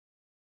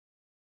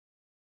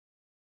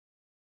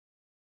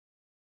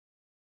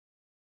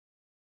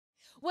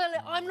Well,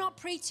 I'm not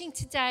preaching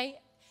today.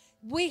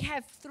 We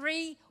have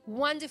 3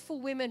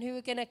 wonderful women who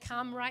are going to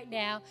come right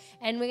now,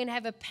 and we're going to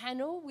have a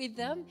panel with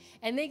them,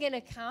 and they're going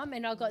to come,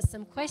 and I've got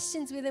some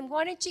questions with them.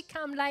 Why don't you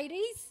come,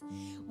 ladies?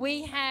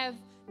 We have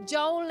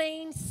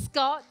Jolene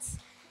Scott,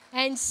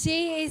 and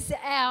she is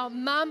our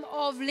mum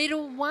of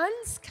little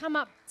ones. Come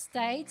up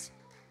stage.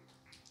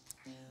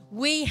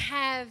 We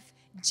have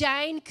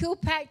Jane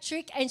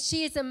Kilpatrick, and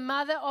she is a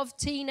mother of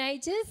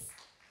teenagers.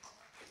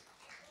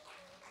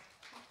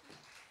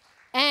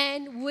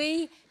 And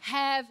we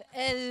have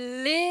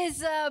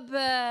Elizabeth,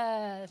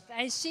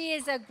 and she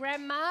is a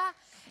grandma,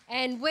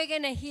 and we're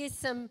going to hear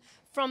some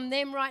from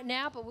them right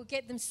now, but we'll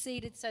get them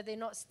seated so they're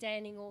not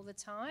standing all the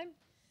time.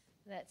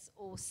 That's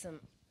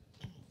awesome.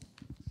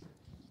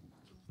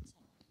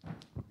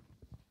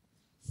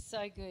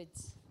 So good.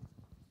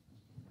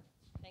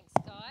 Thanks,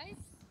 guys.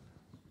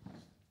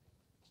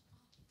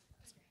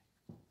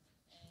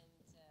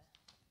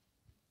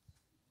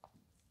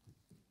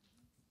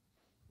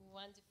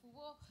 Wonderful.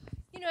 Well,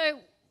 you know,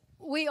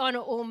 we honour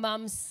all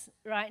mums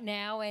right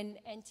now, and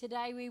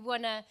today we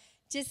want to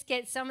just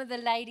get some of the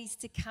ladies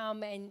to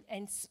come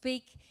and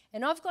speak.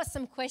 And I've got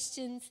some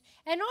questions,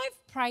 and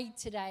I've prayed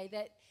today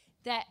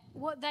that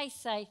what they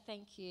say,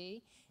 thank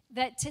you,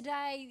 that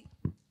today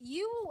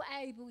you will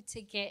able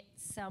to get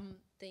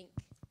something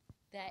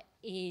that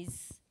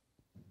is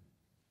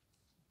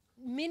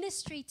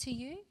ministry to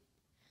you,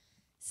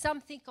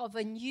 something of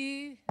a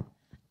new,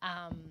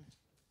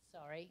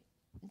 sorry,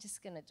 I'm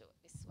just going to do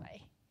it this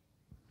way.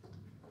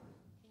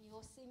 Can you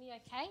all see me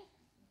okay?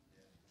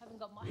 Haven't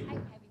got my hate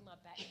having my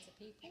back to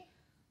people.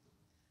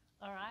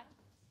 All right.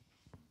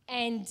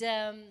 And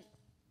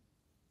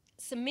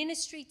some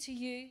ministry to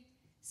you,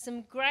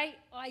 some great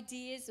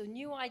ideas or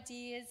new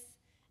ideas.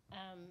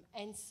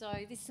 And so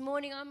this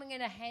morning I'm going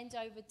to hand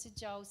over to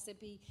Joel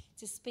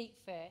to speak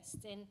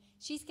first. And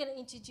she's going to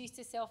introduce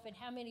herself and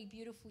how many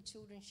beautiful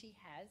children she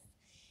has.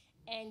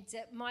 And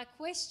my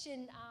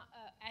question,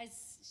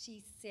 as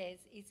she says,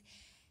 is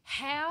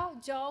how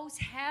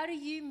do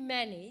you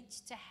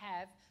manage to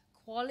have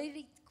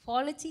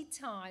quality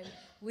time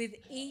with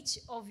each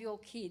of your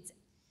kids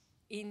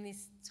in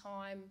this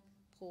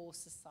time-poor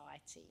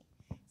society?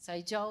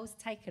 So, Joel's,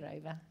 take it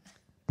over.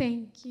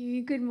 Thank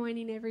you. Good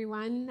morning,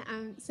 everyone.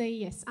 So,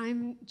 yes,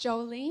 I'm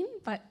Jolene,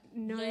 but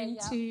known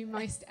to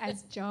most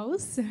as Joel,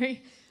 so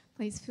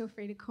please feel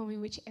free to call me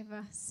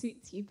whichever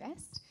suits you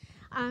best.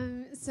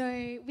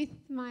 So with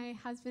my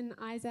husband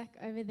Isaac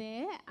over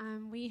there,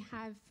 we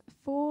have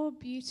 4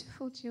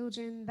 beautiful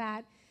children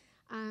that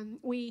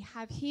we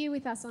have here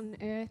with us on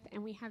earth,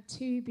 and we have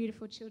 2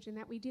 beautiful children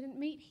that we didn't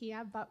meet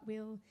here but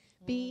will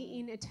be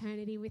in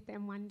eternity with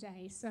them one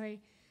day. So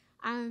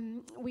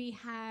we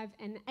have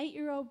an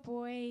 8-year-old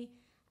boy,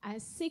 a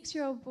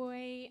 6-year-old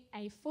boy,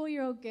 a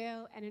 4-year-old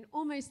girl, and an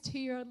almost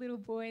 2-year-old little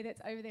boy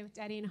that's over there with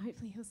Daddy, and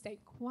hopefully he'll stay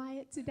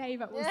quiet today,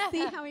 but we'll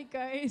see how it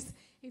goes.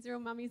 He's a real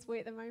mummy's boy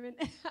at the moment.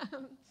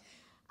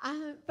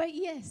 But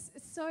yes,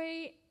 so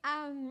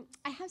I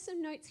have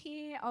some notes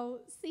here. I'll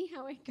see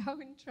how I go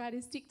and try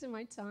to stick to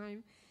my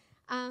time.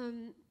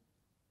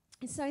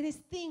 So this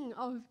thing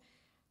of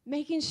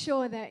making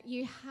sure that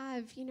you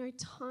have,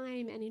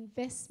 time and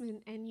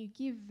investment, and you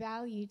give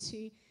value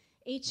to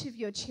each of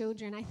your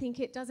children. I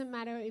think it doesn't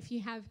matter if you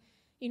have,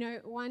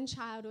 1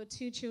 child or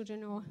 2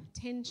 children or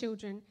 10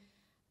 children.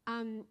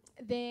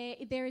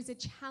 There is a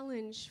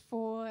challenge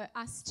for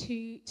us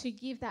to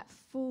give that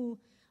full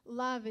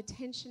love,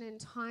 attention, and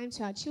time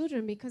to our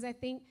children, because I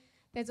think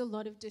there's a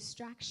lot of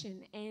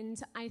distraction,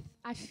 and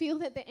I feel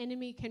that the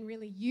enemy can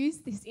really use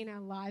this in our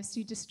lives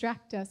to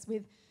distract us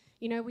with,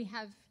 we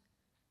have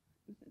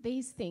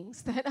these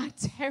things that are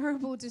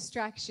terrible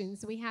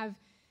distractions. We have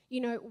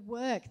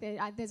work.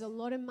 There's a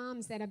lot of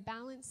mums that are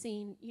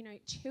balancing,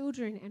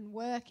 children and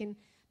work, and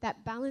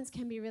that balance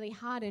can be really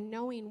hard, and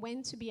knowing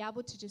when to be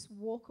able to just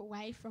walk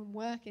away from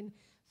work and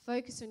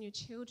focus on your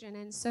children.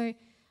 And so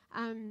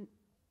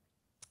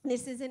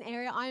this is an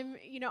area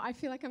I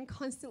feel like I'm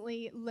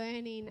constantly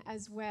learning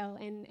as well,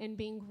 and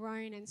being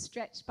grown and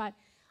stretched. But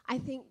I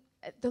think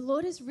the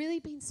Lord has really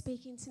been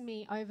speaking to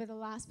me over the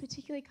last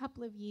particularly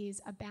couple of years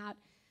about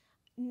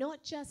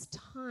not just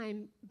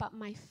time, but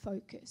my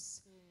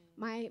focus.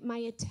 My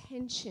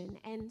attention.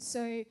 And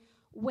so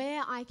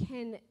where I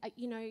can,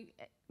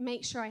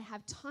 make sure I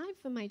have time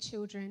for my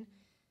children,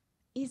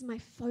 is my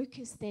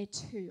focus there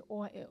too?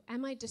 Or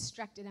am I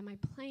distracted? Am I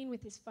playing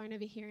with this phone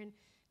over here, and,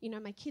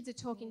 my kids are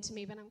talking to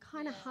me, but I'm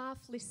kind of half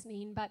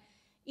listening. But,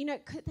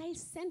 could they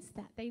sense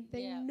that? They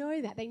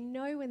know that. They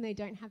know when they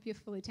don't have your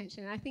full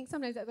attention. And I think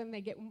sometimes that's when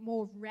they get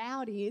more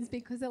rowdy, is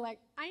because they're like,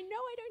 I know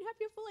I don't have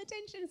your full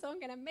attention, so I'm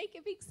going to make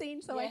a big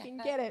scene so I can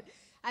get it.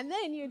 And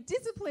then you're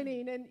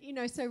disciplining,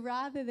 and, so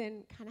rather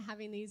than kind of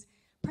having these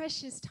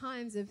precious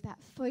times of that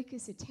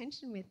focus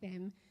attention with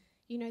them,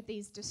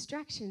 these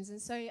distractions.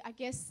 And so I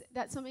guess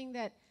that's something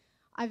that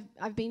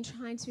I've been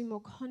trying to be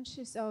more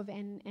conscious of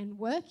and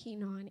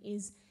working on,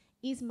 is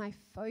my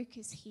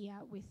focus here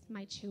with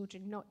my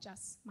children, not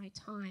just my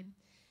time.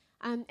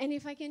 And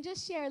if I can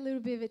just share a little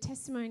bit of a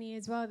testimony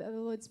as well that the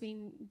Lord's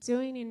been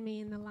doing in me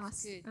in the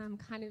last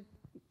kind of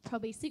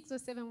probably 6 or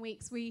 7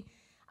 weeks.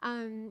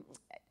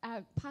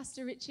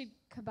 Pastor Richard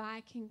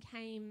Kabaikin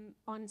came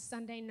on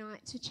Sunday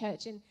night to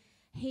church, and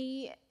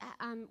he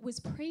was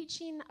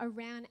preaching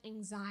around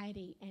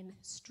anxiety and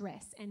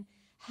stress and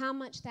how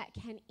much that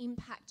can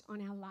impact on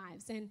our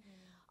lives. And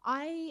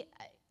I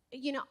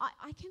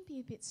can be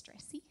a bit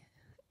stressy.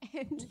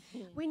 And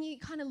when you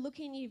kind of look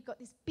in, you've got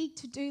this big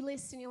to-do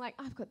list, and you're like,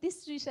 I've got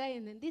this to do today,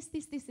 and then this.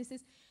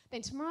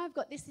 Then tomorrow I've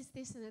got this,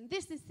 and then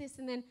this,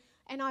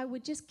 and I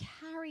would just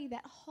carry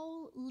that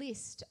whole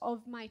list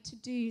of my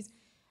to-dos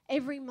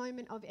every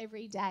moment of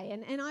every day.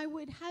 And I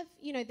would have,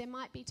 there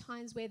might be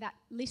times where that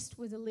list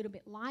was a little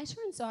bit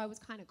lighter, and so I was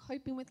kind of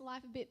coping with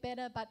life a bit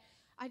better, but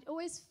I'd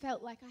always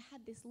felt like I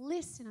had this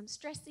list and I'm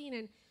stressing.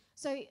 And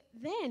so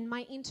then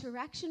my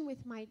interaction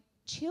with my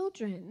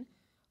children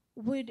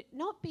would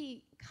not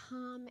be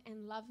calm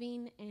and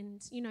loving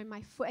and,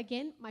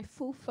 my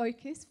full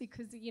focus,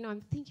 because,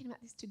 I'm thinking about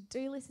this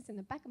to-do list, it's in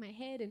the back of my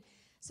head. And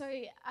so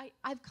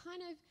I've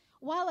kind of,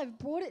 while I've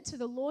brought it to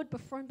the Lord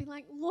before and been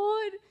like,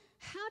 Lord,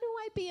 how do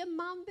I be a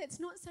mum that's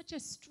not such a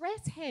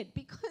stress head?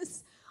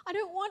 Because I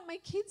don't want my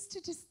kids to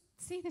just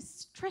see this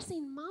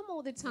stressing mum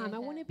all the time. I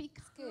want to be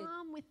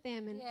calm with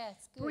them and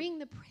bring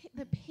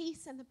the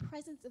peace and the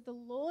presence of the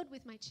Lord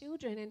with my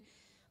children.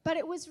 But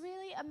it was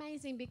really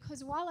amazing,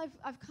 because while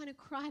I've kind of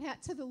cried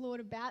out to the Lord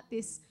about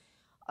this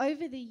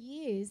over the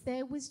years,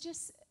 there was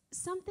just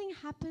something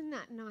happened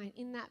that night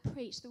in that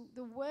preach.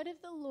 The word of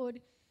the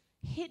Lord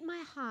hit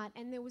my heart,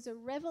 and there was a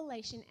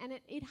revelation, and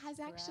it has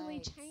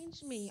actually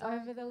changed me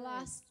over the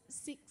last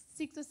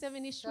six or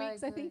 7-ish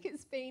weeks, I think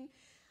it's been,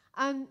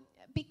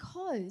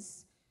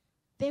 because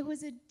there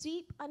was a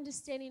deep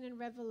understanding and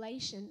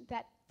revelation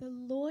that the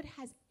Lord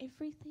has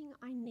everything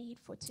I need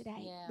for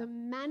today. Yeah. The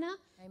manna,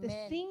 the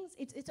things,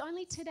 it's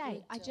only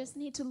today. I just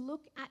need to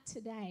look at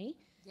today.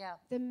 Yeah.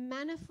 The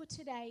manna for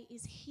today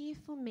is here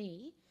for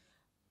me.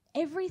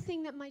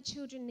 Everything that my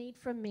children need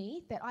from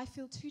me that I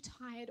feel too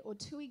tired or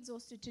too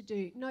exhausted to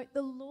do. No,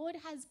 the Lord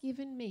has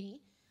given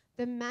me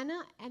the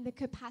manna and the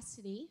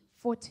capacity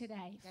for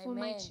today, for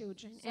my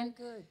children. So and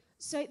good.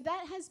 So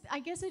that I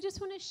guess I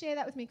just want to share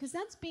that with me, because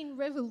that's been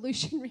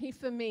revolutionary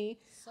for me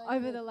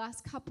over the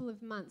last couple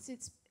of months.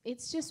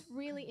 It's just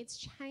really,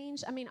 it's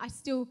changed. I mean,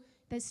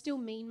 there's still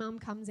me, mum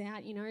comes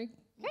out, get your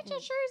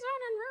shoes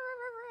on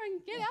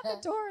and get out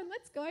the door and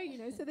let's go,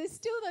 So there's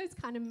still those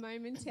kind of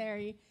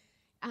momentary,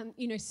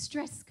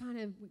 stress kind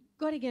of, we've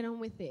got to get on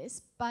with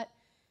this. But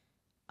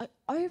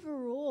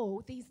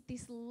overall,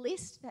 this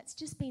list that's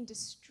just been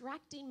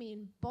distracting me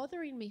and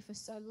bothering me for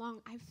so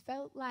long, I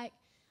felt like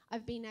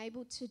I've been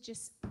able to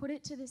just put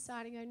it to the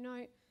side and go,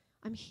 no,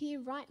 I'm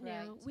here right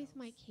now with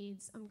my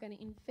kids. I'm going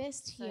to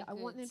invest here. I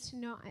want them to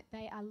know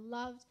they are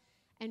loved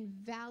and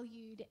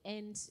valued,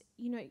 and,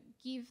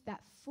 give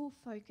that full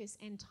focus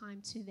and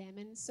time to them.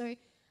 And so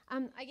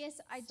I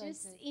guess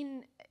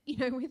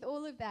with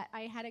all of that,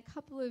 I had a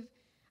couple of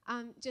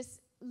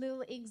just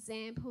little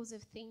examples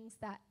of things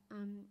that,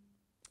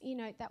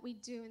 that we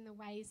do in the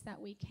ways that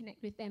we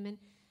connect with them. And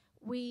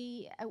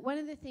one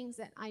of the things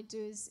that I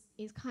do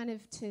is kind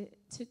of to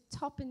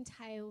top and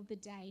tail the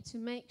day, to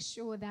make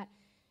sure that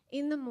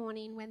in the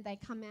morning when they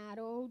come out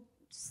all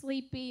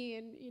sleepy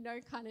and,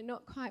 kind of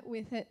not quite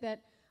with it,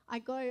 that I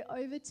go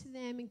over to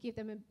them and give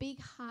them a big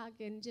hug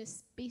and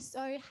just be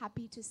so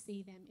happy to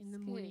see them in the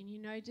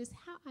morning, just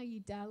how are you,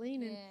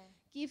 darling? And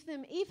give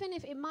them, even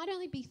if it might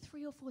only be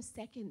 3 or 4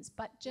 seconds,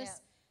 but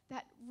just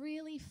that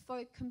really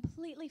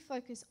completely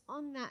focus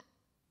on that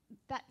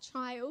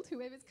child,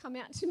 whoever's come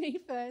out to me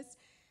first,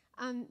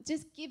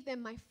 just give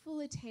them my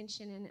full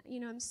attention.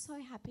 And, I'm so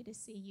happy to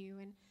see you.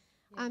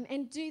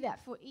 And do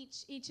that for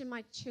each of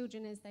my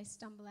children as they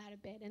stumble out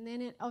of bed. And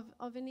then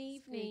of an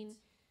evening,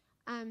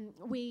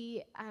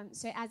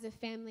 so as a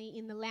family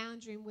in the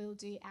lounge room, we'll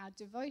do our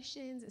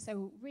devotions. So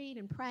we'll read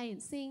and pray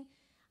and sing.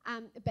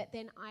 But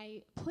then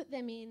I put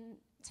them in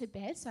to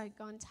bed. So I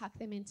go and tuck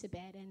them into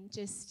bed. And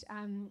just,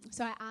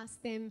 so I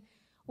ask them,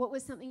 what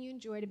was something you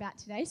enjoyed about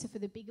today? So for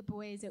the bigger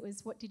boys, it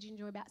was, what did you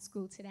enjoy about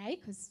school today?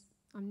 Because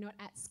I'm not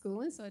at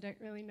school, and so I don't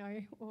really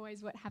know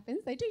always what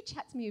happens. They do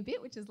chat to me a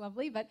bit, which is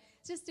lovely, but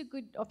it's just a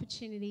good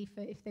opportunity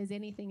for if there's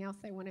anything else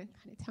they want to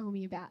kind of tell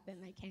me about, then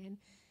they can.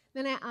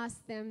 Then I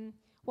ask them,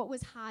 what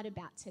was hard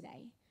about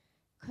today?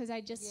 Because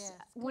I just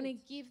want to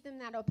give them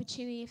that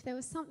opportunity. If there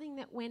was something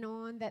that went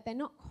on that they're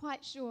not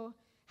quite sure,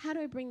 how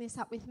do I bring this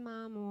up with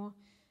mum? Or,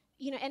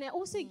 and it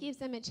also gives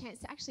them a chance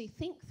to actually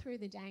think through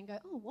the day and go,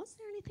 oh, was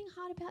there anything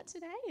hard about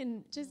today?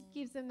 And just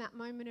gives them that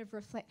moment of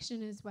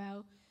reflection as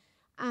well.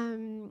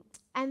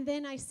 And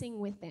then I sing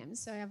with them.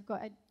 So I've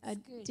got a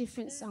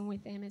different song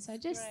with them. And so I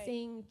just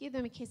sing, give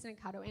them a kiss and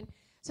a cuddle. And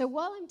so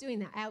while I'm doing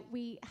that,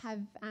 we have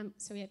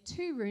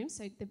 2 rooms.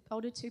 So the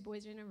older 2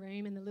 boys are in a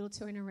room and the little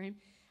 2 in a room.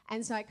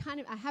 And so I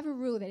have a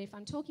rule that if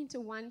I'm talking to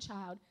one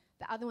child,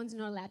 the other one's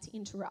not allowed to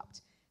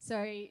interrupt.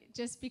 So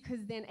just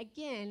because then,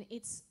 again,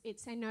 it's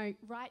saying, no,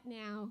 right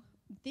now,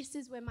 this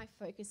is where my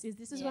focus is.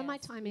 This is where my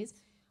time is.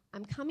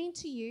 I'm coming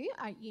to you.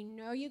 You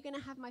know you're going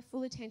to have my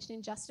full attention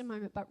in just a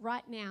moment, but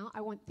right now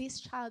I want this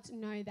child to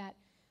know that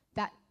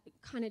that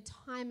kind of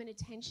time and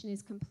attention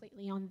is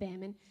completely on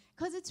them. And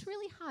because it's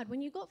really hard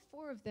when you've got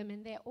 4 of them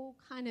and they're all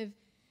kind of,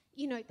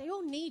 you know, they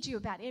all need you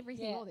about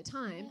everything all the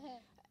time.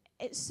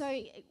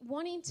 So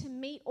wanting to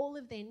meet all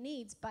of their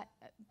needs,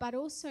 but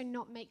also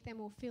not make them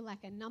all feel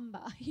like a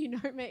number, you know,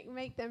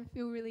 make them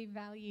feel really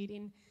valued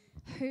in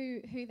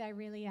who they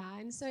really are.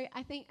 And so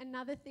I think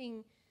another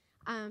thing,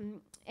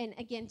 and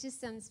again,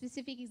 just some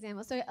specific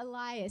examples. So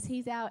Elias,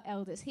 he's our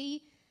eldest.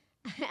 He,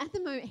 at the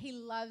moment, he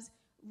loves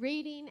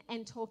reading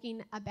and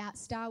talking about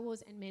Star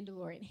Wars and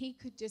Mandalorian. He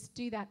could just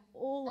do that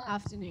all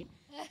afternoon.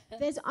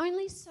 There's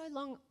only so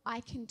long I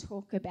can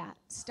talk about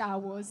Star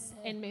Wars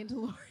and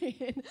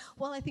Mandalorian.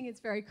 Well, I think it's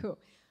very cool.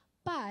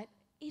 But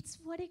it's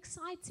what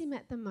excites him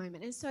at the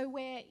moment. And so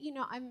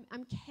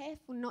I'm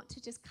careful not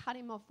to just cut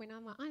him off when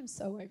I'm like, I'm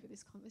so over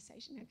this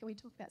conversation now, can we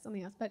talk about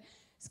something else? But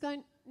it's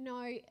going,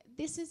 no,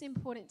 this is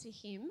important to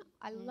him.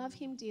 I love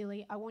him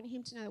dearly. I want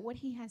him to know that what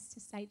he has to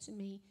say to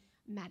me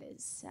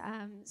matters.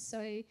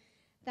 So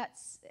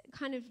that's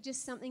kind of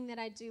just something that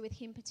I do with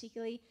him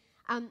particularly.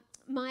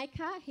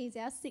 Micah, he's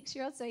our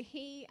 6-year-old, so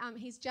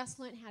he's just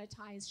learnt how to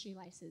tie his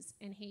shoelaces,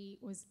 and he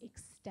was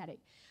ecstatic.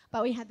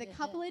 But we had the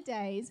couple of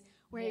days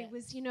where he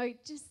was,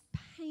 just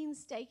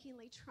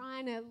painstakingly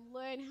trying to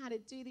learn how to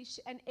do this.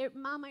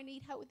 Mum, I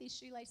need help with these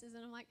shoelaces.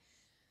 And I'm like,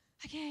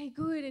 okay,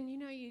 good. And,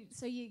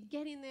 so you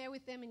get in there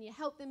with them and you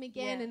help them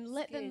again and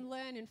let them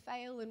learn and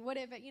fail and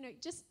whatever.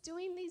 Just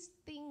doing these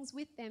things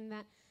with them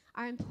that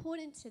are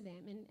important to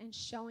them and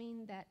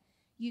showing that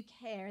you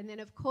care. And then,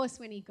 of course,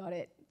 when he got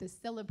it, the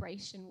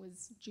celebration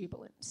was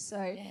jubilant.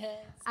 So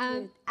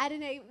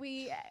Adonai,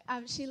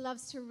 she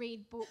loves to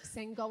read books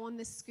and go on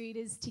the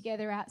scooters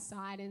together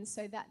outside. And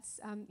so that's,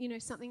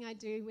 something I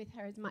do with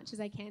her as much as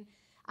I can.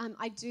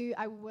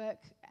 I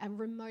work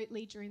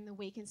remotely during the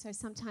week, and so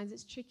sometimes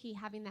it's tricky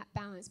having that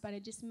balance, but I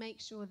just make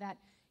sure that,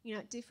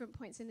 at different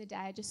points in the day,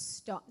 I just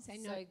stop and say,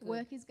 no,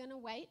 work is going to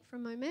wait for a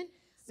moment.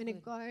 I'm going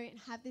to go and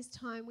have this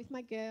time with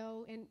my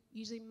girl and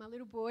usually my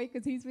little boy,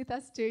 because he's with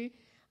us too,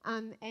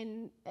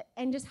 and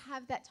just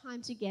have that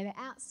time together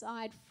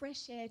outside,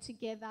 fresh air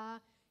together,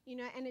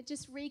 and it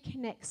just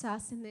reconnects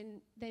us, and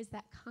then there's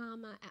that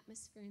calmer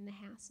atmosphere in the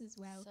house as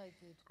well. So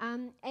good.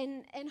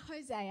 And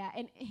Hosea,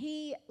 and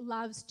he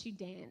loves to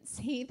dance.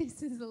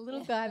 This is a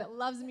little guy that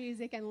loves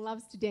music and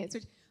loves to dance,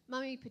 which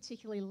Mummy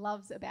particularly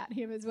loves about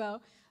him as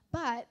well.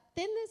 But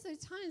then there's those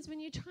times when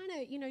you're trying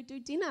to, do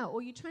dinner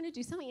or you're trying to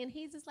do something and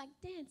he's just like,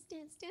 dance,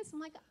 dance, dance. I'm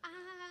like,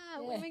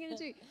 what am I going to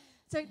do?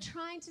 So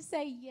trying to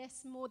say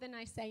yes more than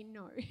I say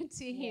no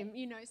to him.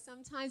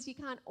 Sometimes you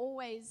can't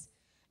always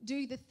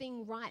do the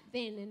thing right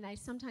then, and they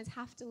sometimes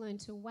have to learn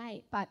to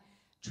wait. But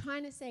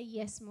trying to say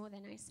yes more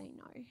than I say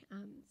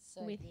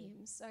no with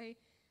him. So,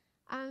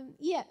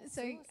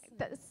 so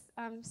that's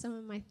some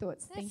of my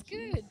thoughts. That's Thank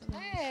you. good.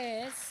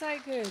 Hey, that's so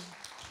good.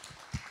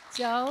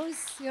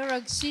 Joles,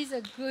 she's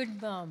a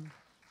good mum.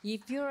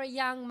 If you're a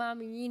young mum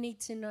and you need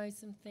to know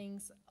some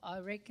things, I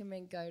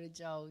recommend go to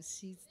Joles.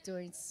 She's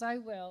doing so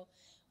well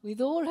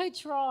with all her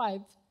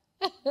tribe.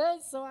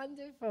 That's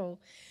wonderful.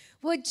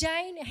 Well,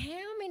 Jane,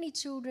 how many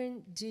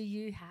children do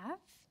you have?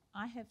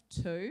 I have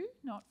 2,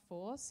 not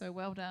 4, so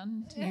well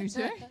done to you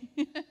two.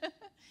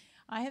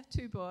 I have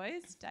 2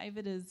 boys.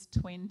 David is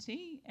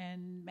 20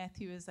 and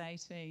Matthew is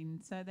 18.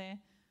 So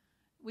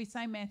we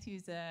say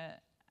Matthew's a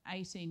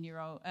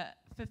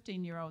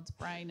 15-year-old's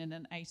brain and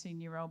an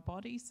 18-year-old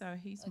body, so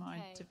he's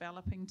my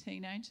developing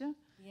teenager.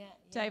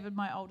 David,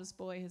 my oldest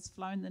boy, has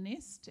flown the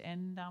nest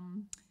and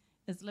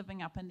is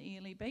living up in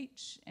Airlie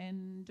Beach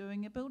and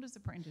doing a builder's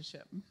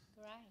apprenticeship.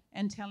 Great.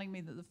 And telling me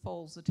that the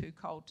falls are too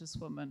cold to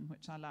swim in,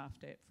 which I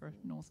laughed at for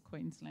North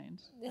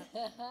Queensland.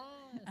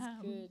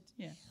 That's good.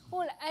 Yeah.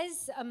 Well,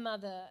 as a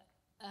mother,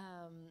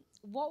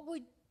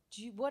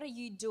 what are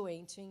you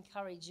doing to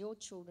encourage your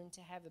children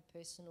to have a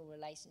personal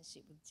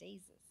relationship with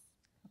Jesus?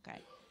 Okay.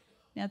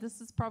 Now,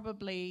 this is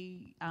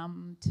probably,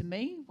 to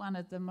me, one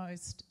of the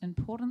most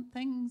important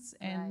things.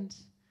 And,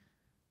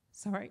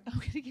 sorry, I'm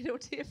going to get all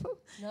tearful.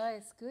 No,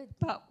 it's good.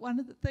 But one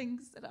of the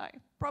things that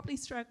I probably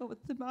struggle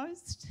with the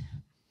most,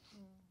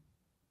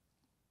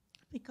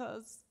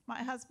 because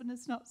my husband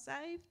is not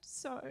saved,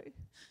 so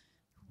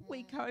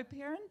we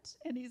co-parent,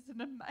 and he's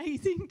an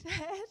amazing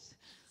dad.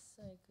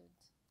 So good.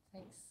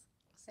 Thanks.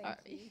 Thank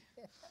you.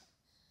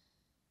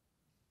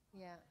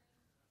 Yeah.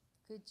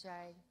 Good,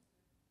 Jane.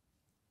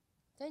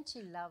 Don't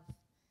you love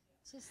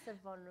just the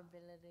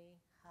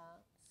vulnerability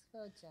hearts?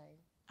 Well, Jane.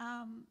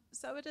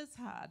 So it is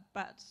hard,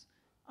 but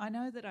I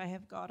know that I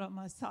have God on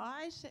my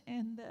side,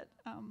 and that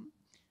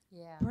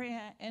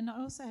prayer, and I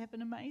also have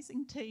an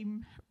amazing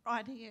team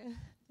right here.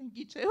 Thank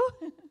you, Jill.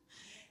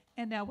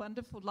 And our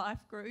wonderful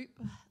life group.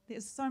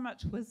 There's so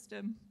much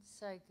wisdom.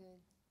 So good.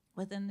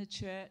 Within the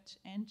church,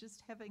 and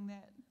just having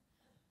that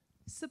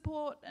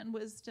support and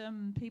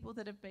wisdom, people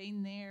that have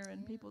been there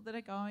and people that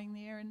are going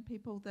there and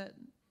people that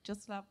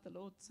just love the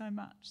Lord so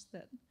much,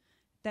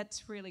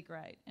 that's really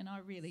great, and I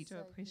really do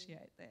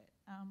appreciate that.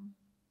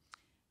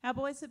 our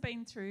boys have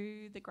been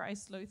through the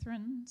Grace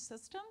Lutheran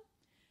system,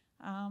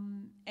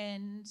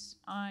 and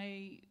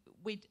I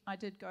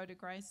did go to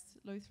Grace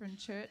Lutheran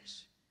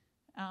Church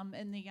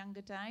in the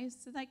younger days,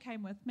 so they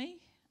came with me.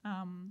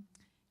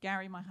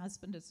 Gary, my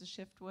husband, is a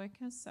shift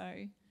worker,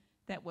 so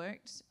that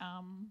worked.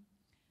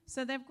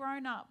 So they've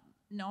grown up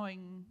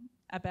knowing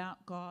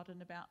about God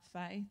and about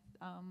faith.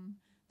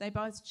 They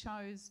both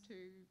chose to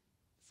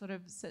sort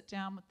of sit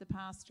down with the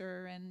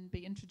pastor and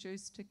be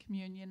introduced to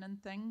communion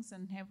and things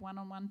and have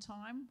one-on-one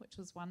time, which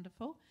was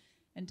wonderful.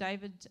 And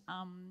David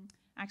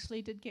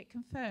actually did get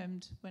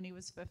confirmed when he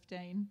was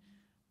 15.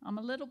 I'm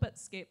a little bit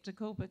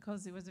sceptical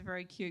because he was a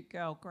very cute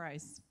girl,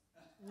 Grace.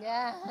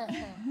 Yeah.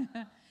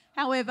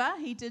 However,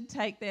 he did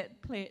take that,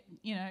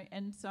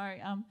 and so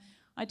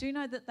I do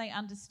know that they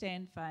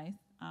understand faith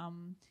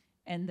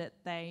and that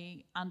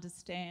they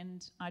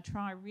understand. I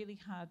try really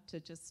hard to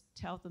just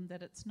tell them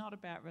that it's not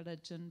about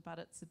religion, but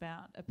it's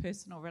about a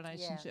personal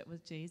relationship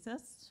with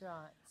Jesus. That's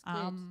right. It's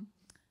good.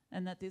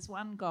 And that there's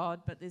one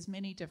God, but there's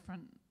many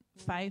different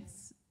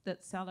faiths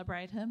that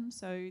celebrate him.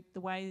 So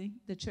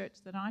the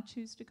church that I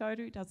choose to go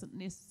to doesn't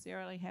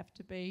necessarily have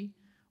to be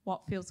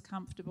what feels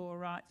comfortable or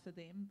right for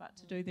them, but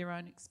to do their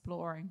own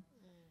exploring.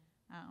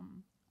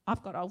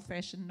 I've got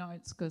old-fashioned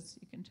notes because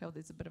you can tell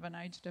there's a bit of an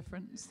age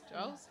difference,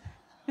 Jules.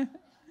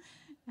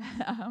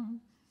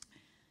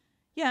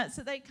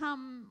 So they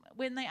come,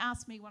 when they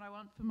ask me what I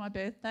want for my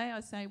birthday, I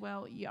say,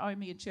 well, you owe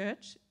me a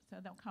church, so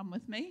they'll come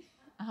with me.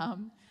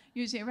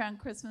 Usually around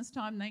Christmas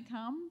time they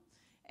come,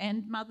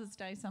 and Mother's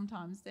Day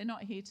sometimes. They're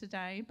not here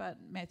today, but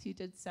Matthew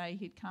did say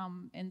he'd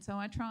come, and so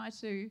I try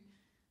to,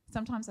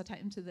 sometimes I take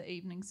them to the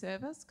evening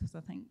service because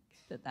I think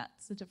that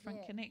that's a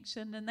different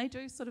connection, and they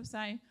do sort of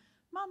say,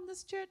 Mum,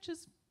 this church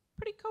is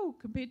pretty cool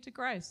compared to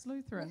Grace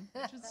Lutheran,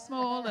 which is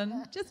small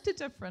and just a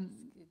different,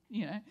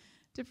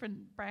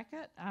 different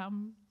bracket.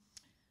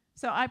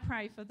 So I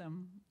pray for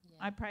them.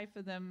 Yeah. I pray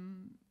for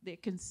them, their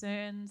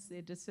concerns,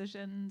 their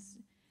decisions,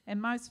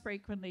 and most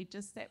frequently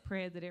just that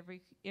prayer that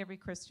every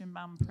Christian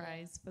mum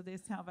prays for their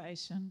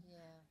salvation. Yeah.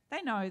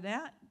 They know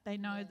that. They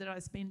know that I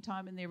spend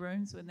time in their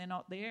rooms when they're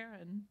not there,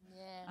 and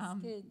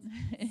it's good.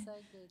 It's so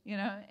good.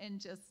 And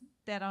just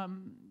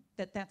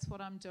that that's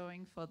what I'm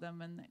doing for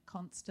them, and that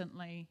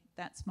constantly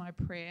that's my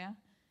prayer.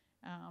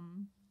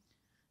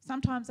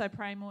 Sometimes I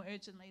pray more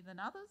urgently than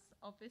others,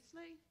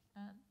 obviously.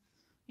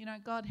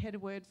 God had a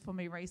word for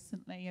me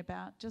recently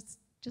about just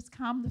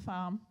calm the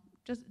farm,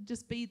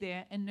 just be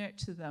there and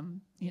nurture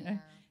them. You know,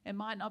 it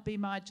might not be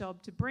my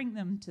job to bring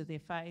them to their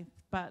faith,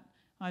 but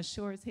I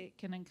sure as heck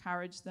can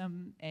encourage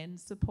them and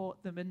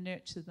support them and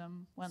nurture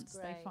them once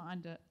they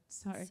find it.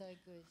 So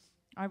good.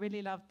 I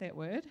really loved that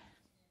word.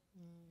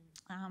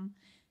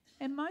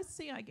 And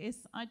mostly, I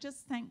guess, I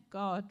just thank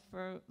God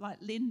for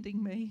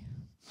lending me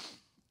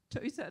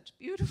two such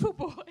beautiful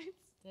boys.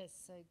 That's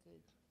so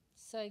good.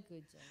 So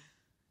good, Jane.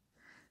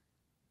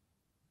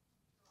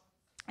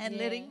 And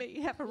letting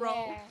me have a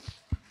role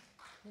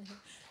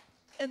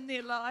in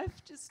their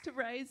life just to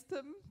raise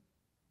them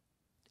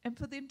and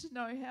for them to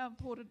know how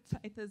important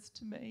faith is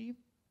to me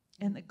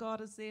and that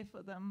God is there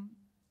for them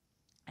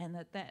and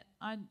that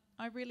I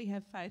really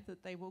have faith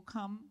that they will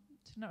come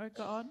to know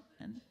God,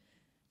 and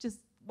just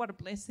what a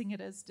blessing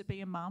it is to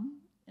be a mum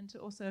and to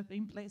also have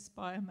been blessed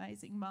by an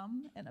amazing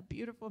mum and a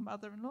beautiful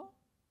mother-in-law.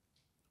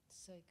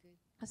 So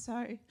good.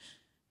 So,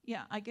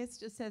 I guess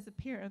just as a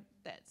parent,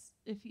 that's,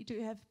 if you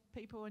do have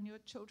people and your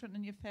children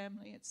and your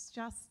family, it's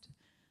just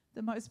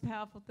the most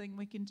powerful thing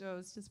we can do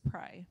is just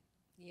pray.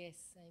 Yes,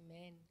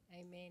 amen.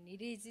 Amen.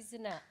 It is,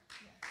 isn't it?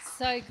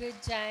 So good,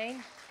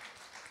 Jane.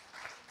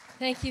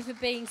 Thank you for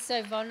being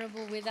so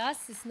vulnerable with us.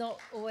 It's not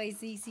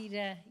always easy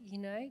to,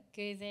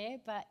 go there,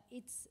 but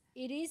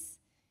it is.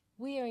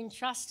 We are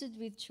entrusted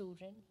with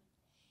children,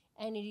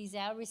 and it is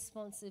our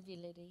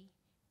responsibility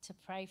to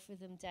pray for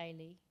them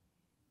daily,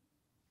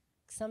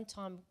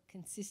 sometime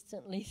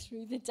consistently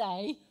through the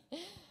day,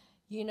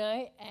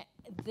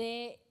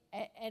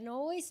 and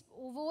we've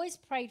always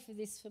prayed for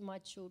this for my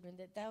children,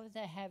 that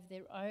they have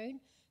their own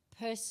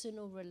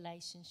personal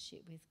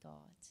relationship with God.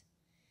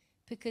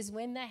 Because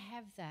when they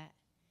have that,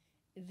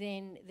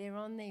 then they're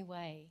on their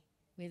way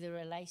with a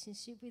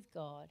relationship with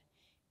God,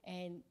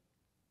 and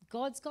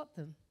God's got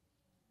them.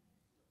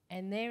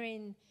 And they're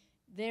in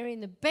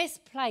the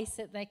best place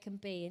that they can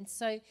be. And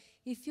so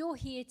if you're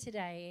here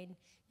today and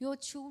your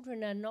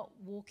children are not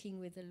walking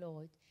with the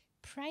Lord,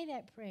 pray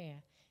that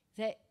prayer,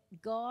 that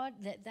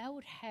they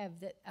would have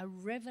a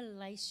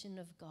revelation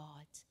of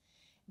God,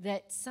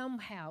 that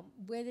somehow,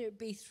 whether it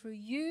be through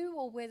you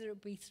or whether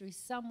it be through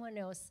someone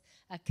else,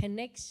 a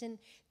connection,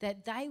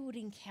 that they would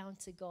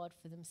encounter God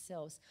for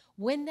themselves.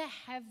 When they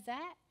have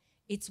that,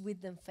 it's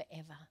with them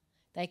forever.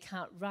 They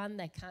can't run,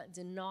 they can't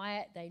deny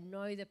it. They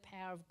know the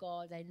power of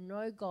God. They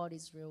know God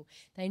is real.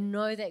 They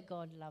know that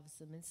God loves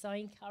them. And so I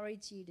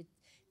encourage you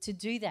to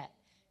do that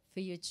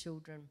for your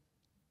children.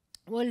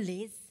 Well,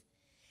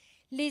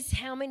 Liz,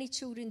 how many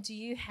children do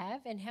you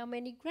have and how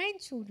many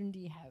grandchildren do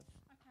you have?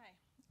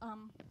 Okay.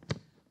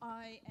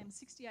 I am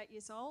 68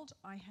 years old.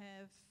 I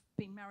have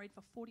been married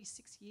for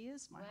 46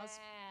 years. My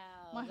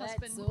My that's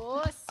husband.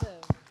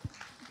 awesome.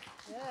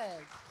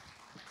 Good.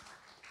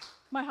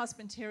 My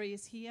husband Terry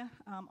is here.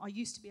 I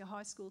used to be a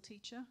high school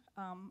teacher.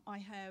 I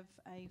have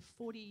a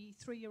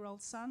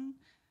 43-year-old son.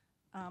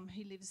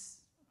 He lives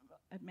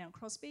at Mount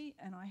Crosby,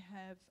 and I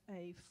have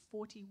a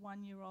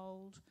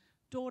 41-year-old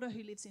daughter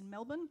who lives in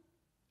Melbourne,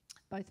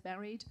 both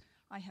married.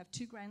 I have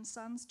 2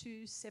 grandsons,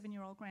 2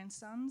 7-year-old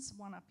grandsons,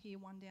 one up here,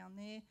 one down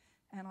there,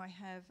 and I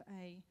have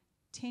a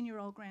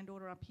 10-year-old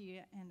granddaughter up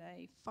here and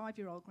a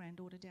 5-year-old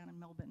granddaughter down in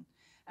Melbourne.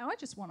 And I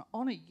just want to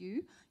honour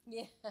you.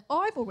 Yeah.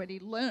 I've already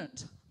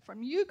learnt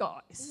from you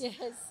guys. Yes,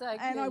 so good.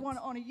 And I want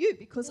to honour you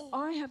because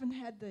I haven't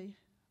had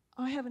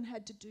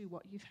to do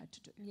what you've had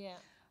to do. Yeah.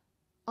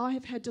 I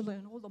have had to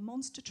learn all the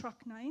monster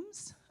truck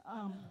names.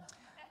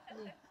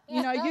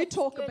 You know, you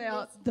talk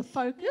about the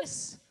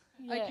focus,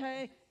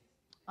 okay?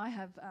 I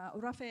have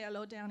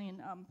Raffaello down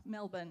in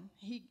Melbourne.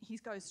 He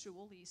goes through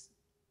all these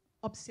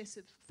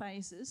obsessive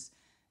phases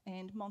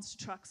and monster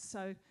trucks.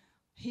 So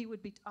he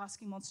would be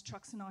asking monster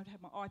trucks, and I'd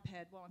have my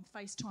iPad while I'm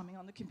FaceTiming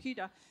on the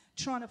computer,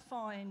 trying to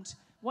find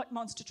what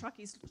monster truck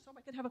is so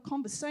I could have a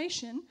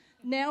conversation.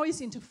 Now he's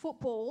into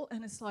football,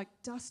 and it's like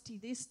Dusty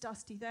this,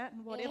 Dusty that,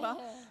 and whatever.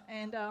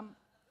 Yeah.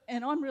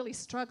 And I'm really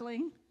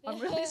struggling. I'm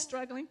really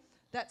struggling.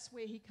 That's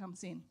where he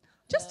comes in.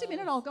 Just a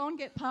minute, I'll go and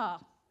get Pa.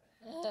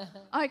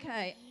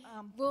 Okay.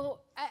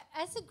 Well,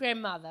 as a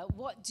grandmother,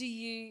 what do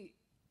you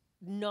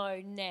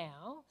know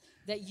now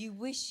that you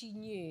wish you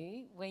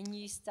knew when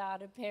you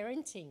started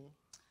parenting?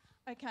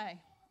 Okay.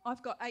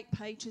 I've got 8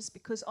 pages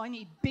because I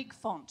need big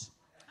font.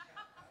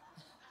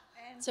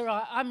 It's all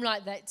right. I'm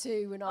like that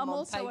too when I'm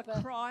on paper. I'm also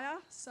a crier,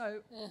 so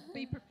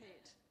be prepared.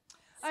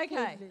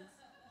 Okay.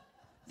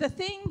 The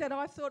thing that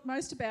I've thought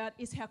most about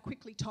is how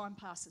quickly time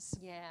passes.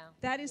 Yeah.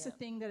 That is the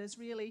thing that is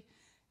really,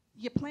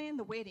 you plan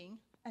the wedding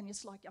and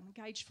it's like I'm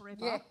engaged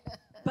forever,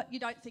 but you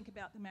don't think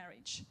about the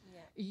marriage. Yeah.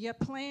 You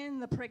plan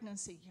the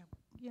pregnancy.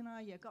 You know,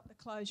 you got the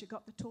clothes, you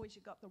got the toys,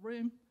 you got the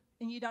room,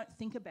 and you don't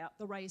think about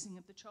the raising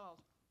of the child.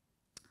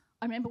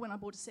 I remember when I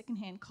bought a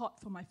second-hand cot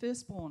for my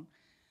firstborn,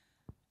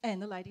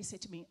 and the lady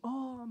said to me,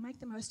 "Oh, make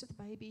the most of the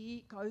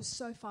baby, it goes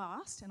so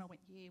fast." And I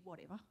went, "Yeah,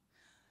 whatever."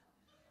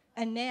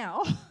 And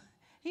now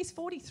he's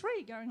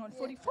 43, going on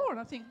 44, and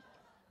I think,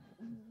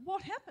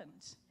 what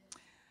happened?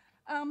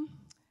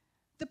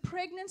 The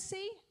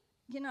pregnancy,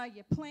 you know,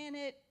 you plan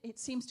it, it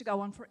seems to go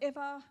on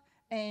forever,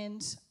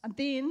 and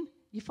then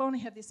you finally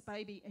have this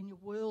baby and your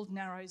world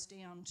narrows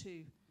down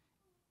to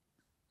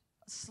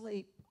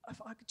sleep.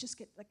 If I could just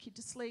get the kid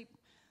to sleep,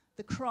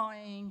 the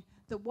crying,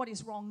 the what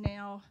is wrong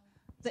now,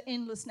 the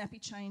endless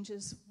nappy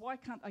changes, why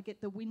can't I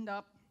get the wind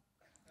up?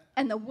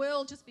 And the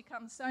world just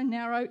becomes so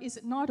narrow. Is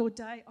it night or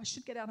day? I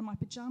should get out of my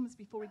pyjamas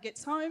before he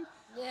gets home.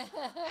 Yeah.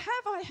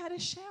 Have I had a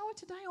shower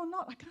today or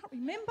not? I can't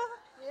remember.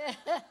 Yeah.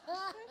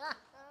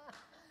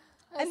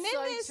 And then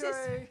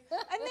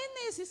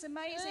there's this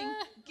amazing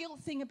guilt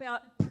thing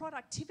about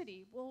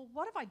productivity. Well,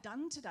 what have I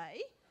done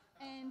today?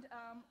 And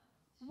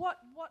what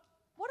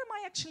am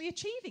I actually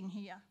achieving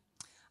here?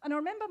 And I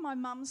remember my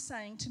mum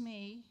saying to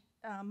me,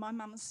 my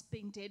mum's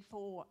been dead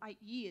for 8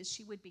 years.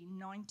 She would be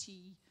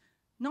 90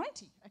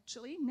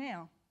 actually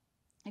now,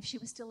 if she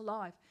was still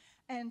alive.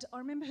 And I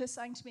remember her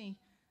saying to me,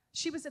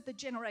 she was at the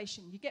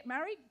generation, you get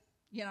married,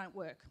 you don't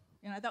work.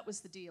 You know, that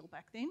was the deal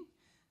back then.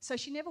 So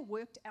she never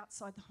worked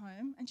outside the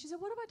home. And she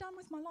said, what have I done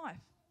with my life?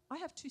 I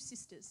have 2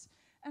 sisters.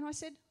 And I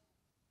said,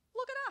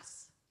 look at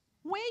us,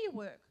 where you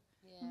work.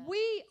 Yeah.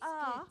 We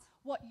are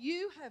what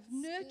you have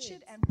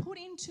nurtured and put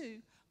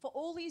into for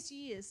all these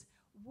years.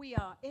 We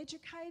are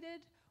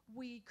educated,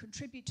 we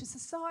contribute to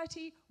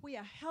society, we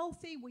are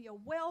healthy, we are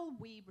well,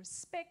 we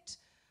respect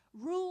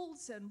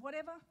rules and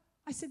whatever.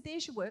 I said,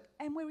 there's your work,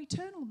 and we're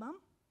eternal, Mum.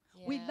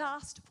 Yeah. We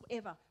last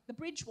forever. The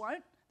bridge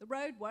won't, the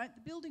road won't,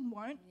 the building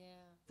won't,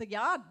 the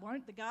yard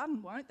won't, the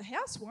garden won't, the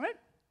house won't,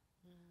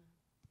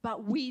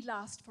 but we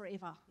last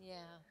forever.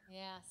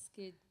 Yeah, it's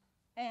good.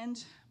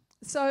 And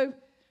so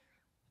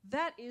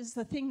that is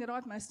the thing that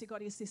I've mostly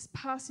got, is this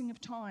passing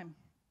of time.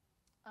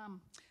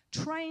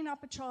 Train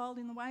up a child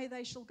in the way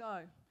they shall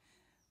go.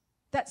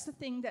 That's the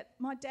thing that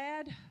my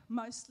dad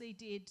mostly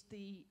did,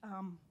 the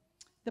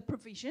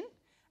provision,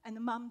 and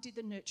the mum did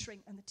the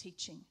nurturing and the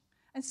teaching.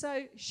 And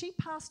so she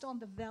passed on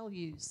the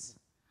values.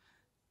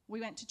 We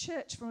went to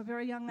church from a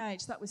very young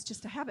age. That was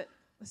just a habit.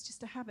 It was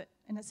just a habit.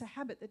 And it's a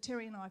habit that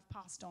Terry and I have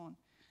passed on.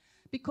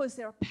 Because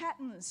there are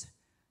patterns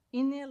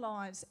in their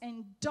lives,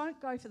 and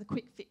don't go for the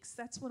quick fix.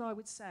 That's what I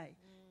would say.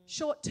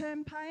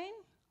 Short-term pain,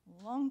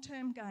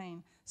 long-term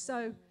gain.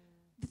 So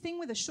the thing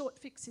with a short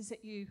fix is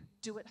that you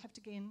do it, have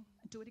to again,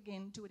 do it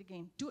again, do it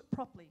again. Do it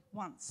properly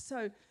once.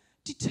 So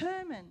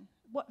determine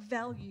what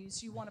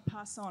values you want to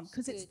pass on,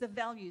 because it's the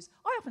values.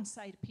 I often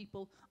say to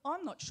people,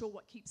 I'm not sure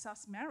what keeps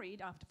us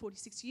married after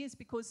 46 years,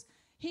 because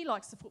he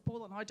likes the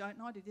football and I don't,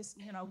 and I do this,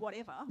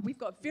 whatever. We've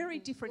got very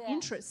different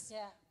interests,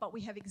 but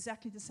we have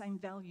exactly the same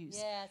values.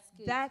 Yeah, it's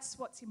good. That's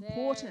what's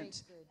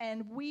important.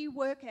 And we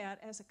work out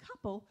as a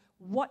couple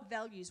what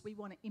values we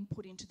want to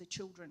input into the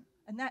children.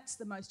 And that's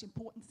the most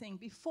important thing.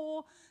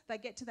 Before they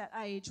get to that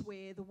age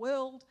where the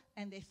world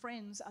and their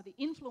friends are the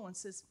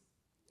influences,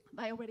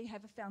 they already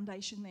have a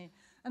foundation there.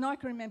 And I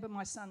can remember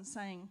my son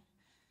saying,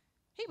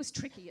 he was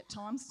tricky at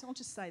times, I'll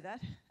just say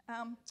that.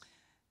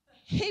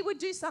 He would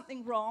do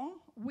something wrong.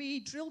 We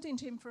drilled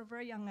into him for a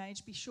very young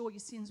age, be sure your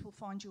sins will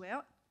find you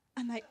out.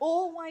 And they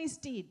always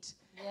did.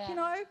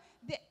 Yeah.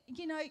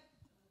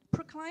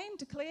 Proclaim,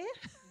 declare.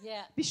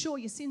 Yeah. Be sure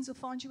your sins will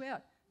find you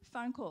out.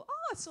 Phone call.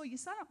 Oh, I saw your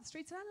son up the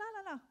street. La,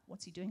 la, la.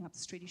 What's he doing up the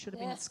street? He should have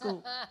been at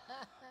school.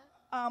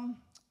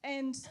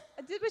 And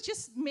there were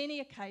just many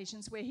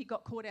occasions where he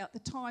got caught out. The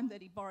time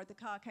that he borrowed the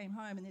car, came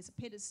home, and there's a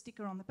Petters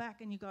sticker on the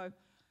back, and you go,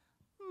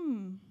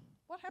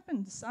 what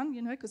happened, son?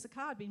 Because the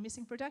car had been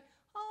missing for a day.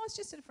 Oh, it's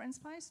just at a friend's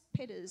place.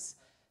 Petters.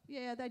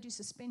 Yeah, they do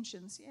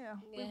suspensions. Yeah.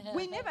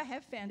 We never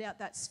have found out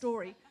that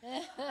story.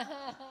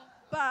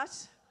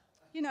 But,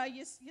 we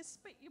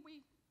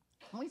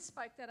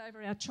spoke that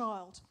over our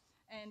child.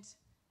 And,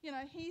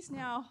 he's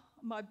now,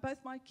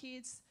 both my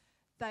kids,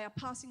 they are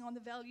passing on the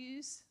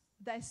values.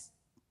 They're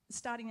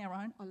starting our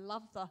own. I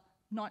love the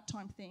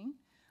nighttime thing.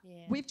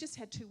 Yeah. We've just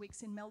had 2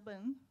 weeks in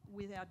Melbourne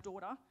with our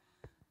daughter,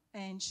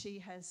 and she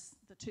has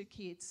the 2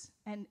 kids.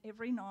 And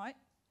every night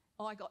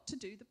I got to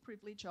do the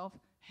privilege of,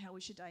 how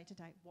was your day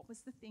today? What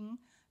was the thing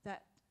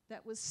that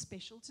was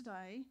special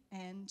today?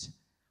 And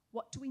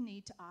what do we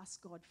need to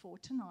ask God for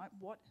tonight?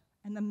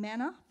 And the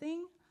manna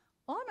thing,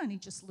 I'm only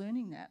just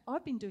learning that.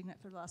 I've been doing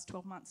that for the last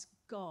 12 months.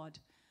 God,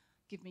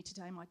 give me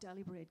today my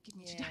daily bread. Give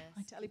me today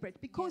my daily bread.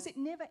 Because it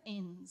never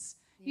ends.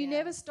 You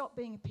never stop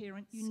being a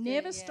parent. You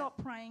never stop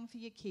praying for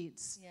your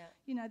kids. Yeah.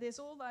 There's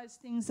all those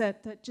things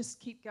that just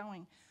keep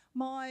going.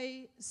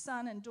 My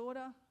son and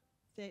daughter,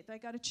 they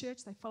go to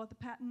church. They follow the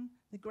pattern.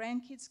 The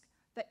grandkids,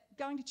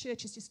 going to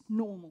church is just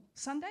normal.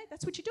 Sunday,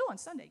 that's what you do on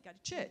Sunday. You go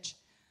to church.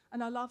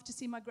 And I love to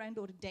see my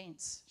granddaughter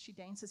dance. She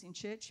dances in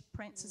church,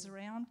 prances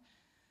around.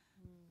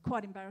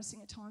 Quite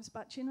embarrassing at times,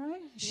 but she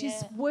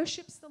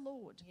worships the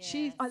Lord.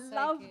 Yeah, I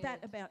love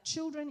that about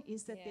children,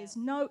 is that there's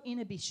no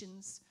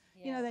inhibitions.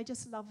 Yeah. They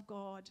just love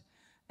God,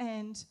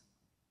 and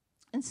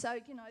so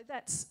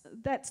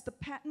that's the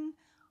pattern.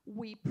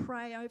 We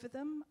pray over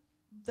them.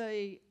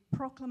 The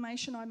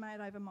proclamation I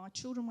made over my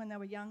children when they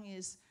were young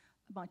is,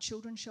 "My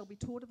children shall be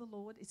taught of the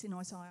Lord." It's in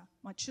Isaiah.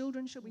 "My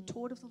children shall be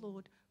taught of the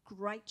Lord.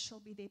 Great shall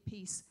be their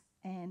peace,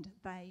 and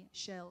they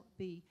shall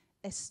be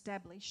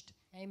established."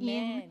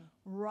 Amen. In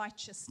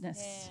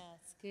righteousness. Yeah,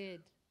 it's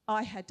good.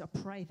 I had to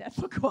pray that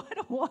for quite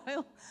a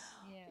while.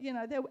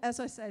 Yeah. As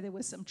I say, there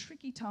were some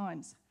tricky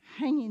times.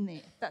 Hang in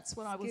there. That's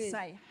what I will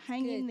say.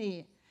 Hang in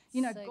there.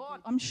 God,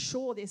 good. I'm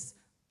sure there's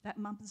that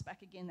mum's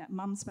back again, that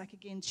mum's back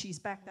again, she's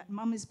back, that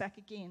mum is back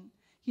again.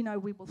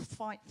 We will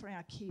fight for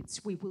our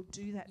kids. We will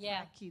do that for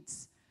our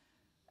kids.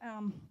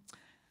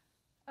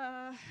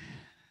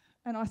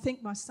 And I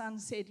think my son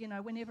said,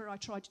 whenever I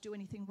tried to do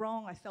anything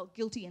wrong, I felt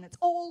guilty, and it's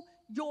all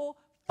your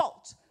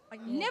fault. I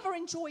never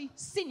enjoy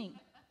sinning.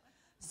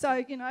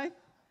 So,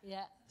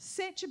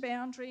 set your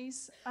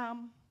boundaries.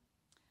 The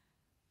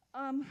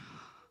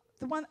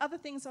other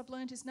things I've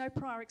learned is no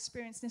prior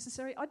experience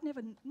necessary. I'd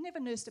never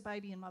nursed a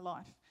baby in my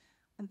life.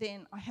 And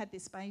then I had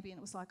this baby, and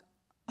it was like,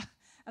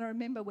 and I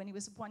remember when he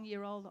was 1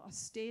 year old, I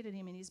stared at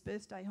him in his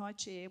birthday high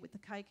chair with the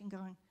cake and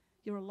going,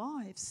 "You're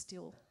alive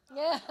still."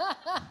 Yeah.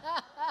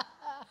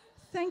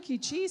 Thank you,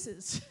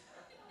 Jesus.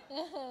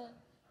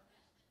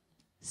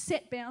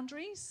 Set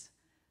boundaries.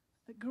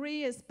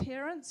 Agree as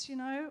parents,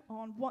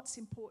 on what's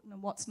important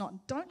and what's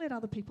not. Don't let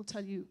other people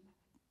tell you.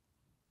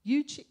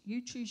 You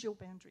choose your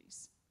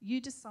boundaries.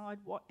 You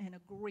decide what and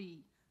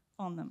agree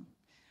on them.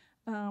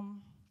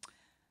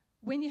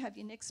 When you have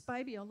your next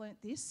baby, I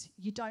learnt this.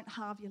 You don't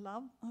halve your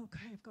love.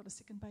 Okay, I've got a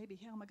second baby.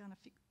 How am I going to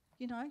fix?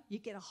 You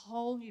get a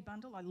whole new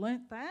bundle. I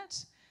learnt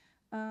that.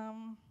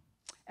 And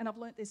I've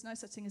learnt there's no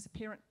such thing as a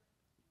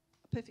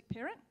perfect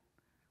parent.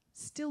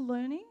 Still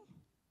learning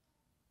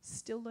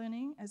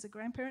as a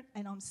grandparent,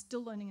 and I'm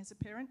still learning as a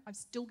parent. I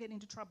still get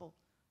into trouble.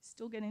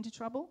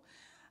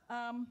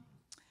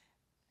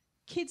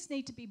 Kids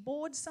need to be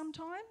bored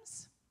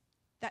sometimes.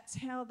 That's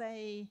how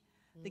the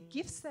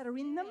gifts that are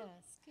in them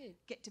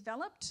get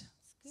developed.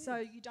 So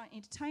you don't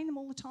entertain them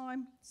all the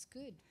time. It's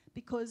good.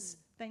 Because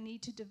they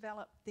need to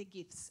develop their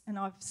gifts. And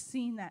I've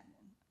seen that.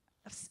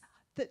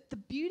 The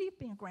beauty of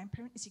being a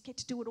grandparent is you get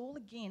to do it all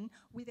again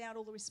without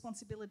all the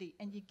responsibility,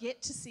 and you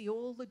get to see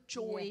all the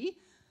joy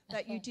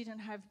that you didn't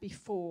have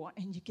before,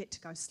 and you get to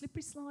go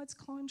slippery slides,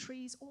 climb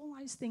trees, all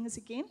those things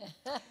again.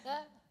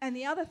 And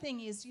the other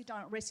thing is you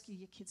don't rescue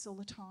your kids all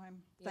the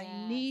time. They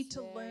need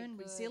to learn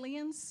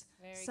resilience.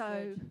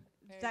 And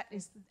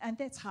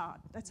that's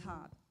hard.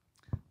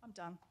 I'm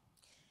done.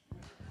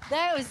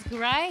 That was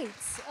great.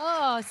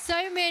 Oh,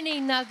 so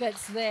many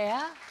nuggets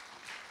there.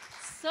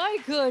 So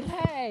good,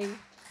 hey.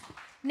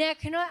 Now,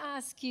 can I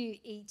ask you,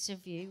 each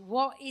of you,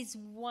 what is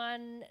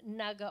one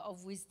nugget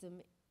of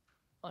wisdom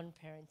on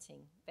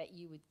parenting that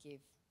you would give?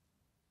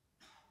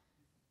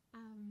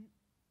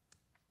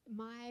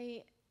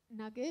 My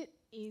nugget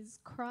is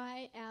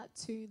cry out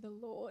to the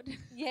Lord.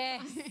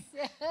 Yes.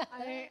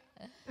 I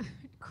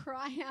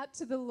cry out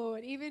to the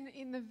Lord, even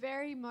in the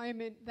very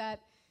moment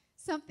that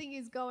something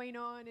is going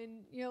on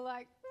and you're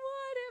like,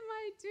 what am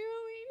I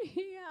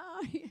doing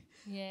here?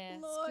 Yeah,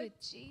 Lord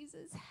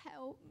Jesus,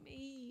 help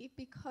me,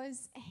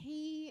 because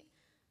He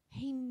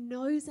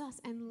knows us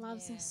and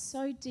loves us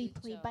so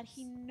deeply, but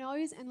He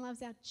knows and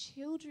loves our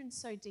children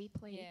so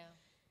deeply.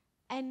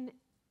 Yeah. And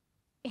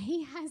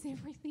He has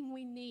everything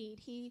we need.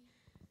 He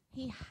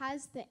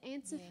has the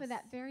answer for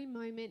that very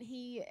moment.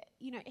 He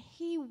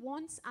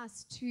wants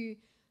us to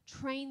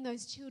train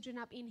those children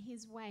up in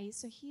His ways.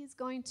 So He is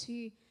going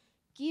to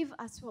give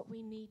us what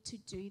we need to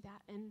do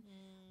that. And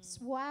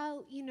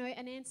while,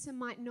 an answer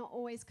might not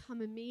always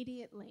come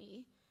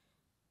immediately,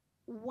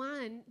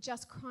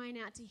 just crying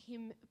out to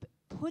Him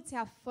puts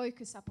our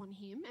focus up on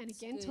Him. And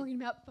again,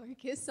 talking about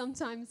focus,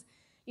 sometimes,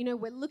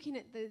 we're looking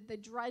at the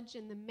drudge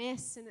and the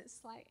mess and it's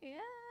like,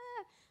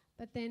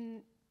 but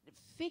then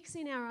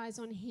fixing our eyes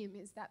on Him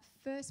is that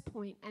first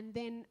point, and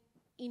then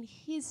in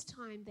His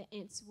time the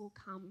answer will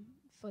come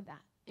for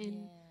that.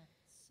 And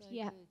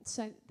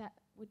so that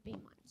would be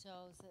mine.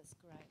 Jules, that's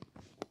great.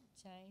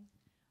 Jane?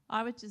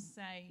 I would just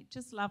say,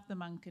 just love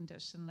them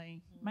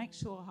unconditionally. Make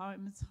sure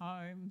home is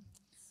home.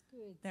 It's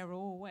good. They're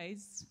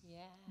always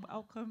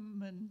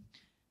welcome, and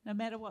no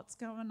matter what's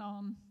going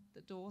on,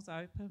 the door's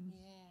open.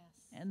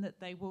 Yes. And that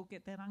they will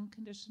get that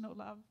unconditional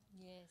love.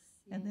 Yes.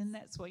 And then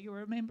that's what you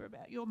remember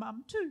about your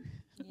mum too.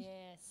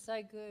 Yeah,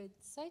 so good.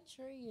 So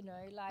true,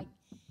 like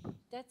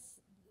that's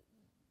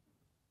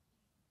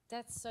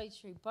so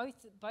true.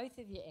 Both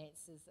of your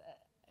answers,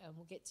 and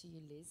we'll get to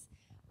you, Liz,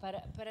 but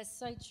it's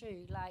so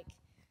true. Like,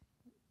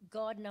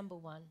 God, number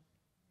one,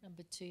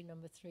 number two,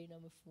 number three,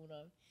 number four,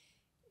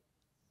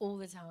 all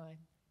the time.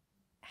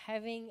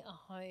 Having a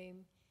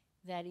home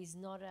that is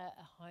not a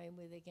home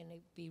where they're going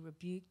to be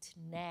rebuked,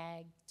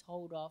 nagged,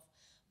 told off,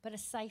 but a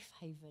safe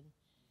haven,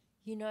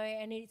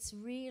 and it's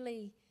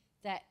really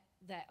that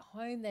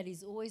home that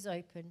is always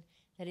open,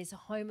 that is a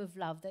home of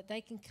love, that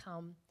they can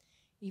come,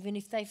 even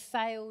if they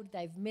failed,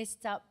 they've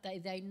messed up,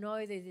 they know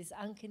that there's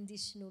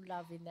unconditional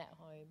love in that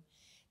home.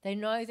 They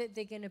know that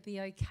they're going to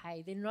be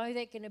okay. They know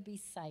they're going to be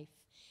safe.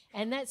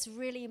 And that's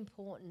really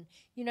important.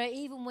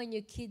 Even when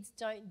your kids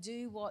don't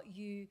do what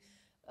you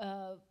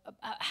are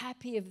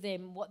happy of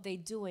them, what they're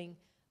doing,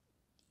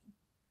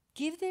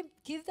 give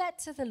that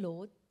to the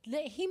Lord.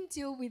 Let Him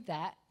deal with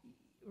that,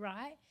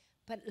 right?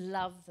 But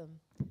love them.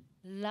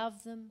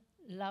 Love them,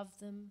 love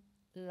them,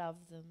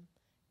 love them.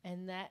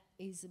 And that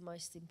is the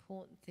most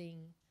important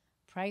thing.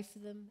 Pray for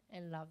them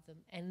and love them.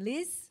 And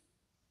Liz?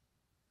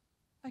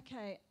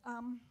 Okay,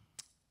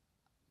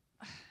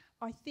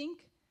 I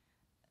think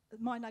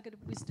my nugget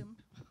of wisdom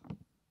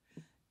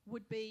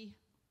would be,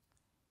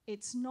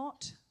 it's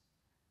not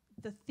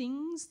the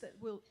things that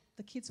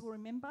the kids will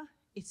remember,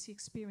 it's the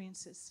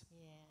experiences.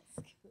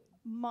 Yes, good.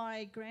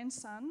 My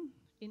grandson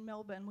in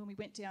Melbourne, when we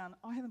went down,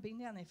 I haven't been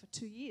down there for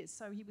 2 years,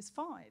 so he was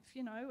 5,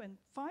 and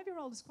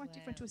 5-year-old is quite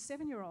different to a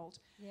 7-year-old.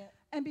 Yeah.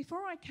 And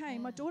before I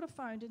came, my daughter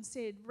phoned and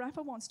said,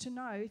 Rafa wants to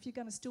know if you're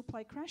going to still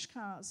play Crash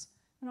Cars.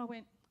 And I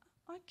went,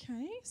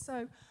 okay.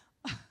 So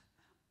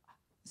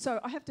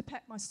I have to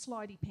pack my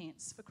slidey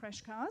pants for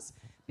Crash Cars,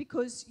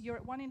 because you're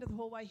at one end of the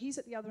hallway, he's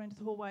at the other end of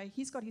the hallway,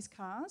 he's got his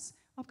cars,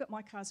 I've got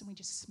my cars, and we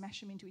just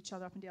smash them into each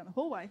other up and down the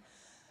hallway.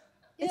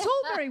 It's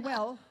all very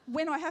well.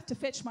 When I have to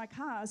fetch my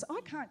cars,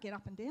 I can't get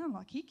up and down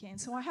like he can,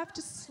 so I have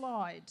to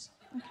slide,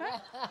 okay?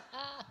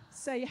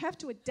 So you have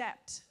to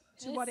adapt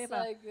to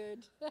whatever. So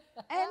good.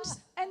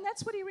 and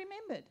that's what he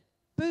remembered.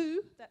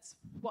 Boo, that's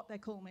what they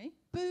call me,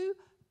 Boo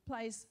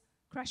plays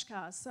Crash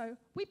Cars. So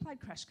we played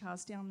Crash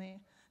Cars down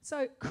there.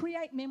 So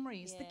create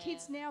memories. The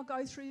kids now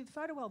go through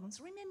photo albums.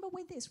 Remember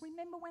with this,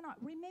 remember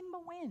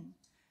when.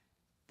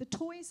 The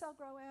toys they'll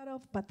grow out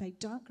of, but they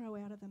don't grow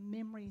out of the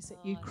memories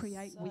that you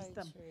create with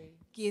them.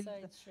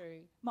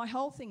 True. My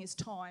whole thing is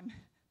time.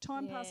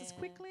 Time passes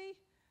quickly.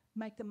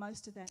 Make the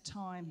most of that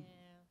time.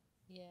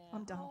 Yeah.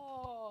 I'm done.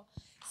 Oh,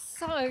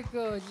 so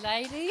good,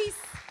 ladies.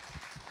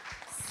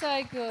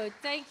 So good.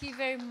 Thank you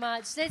very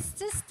much. Let's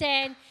just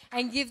stand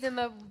and give them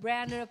a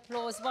round of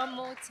applause one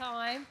more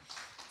time.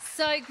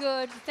 So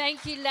good.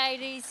 Thank you,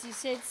 ladies. You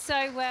said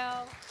so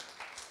well.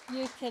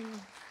 You can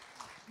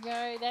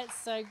go. That's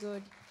so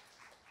good.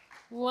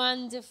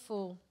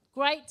 Wonderful.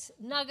 Great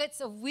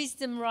nuggets of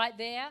wisdom right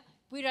there.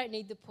 We don't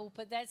need the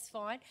pulpit, that's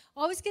fine.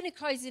 I was going to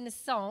close in a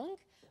song,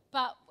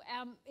 but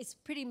it's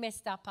pretty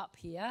messed up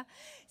here.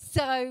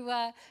 So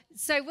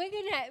we're going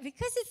to,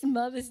 because it's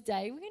Mother's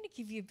Day, we're going to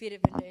give you a bit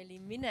of an early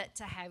minute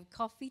to have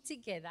coffee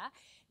together.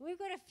 We've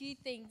got a few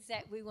things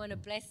that we want to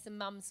bless the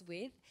mums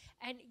with.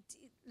 And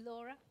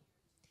Laura?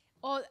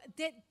 Oh,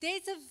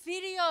 there's a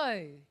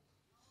video.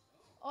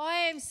 I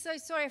am so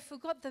sorry, I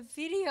forgot the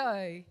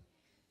video.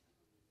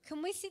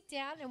 Can we sit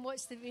down and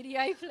watch the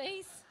video,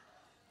 please?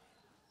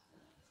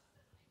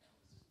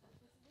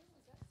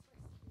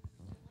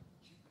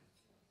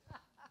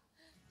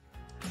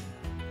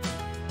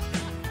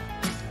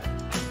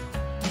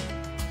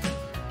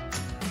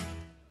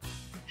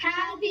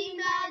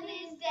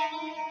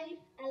 day.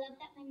 I love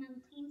that my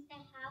mum cleans the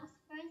house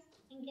for us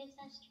and gives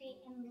us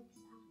treats and looks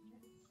after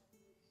us.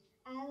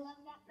 I love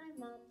that my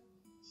mum,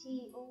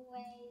 she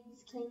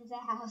always cleans the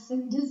house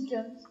and does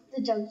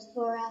the jobs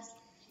for us.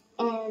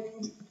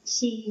 And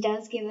she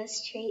does give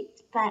us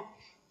treats, but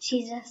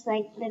she's just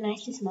like the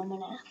nicest mum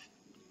on earth.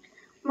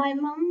 My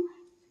mum,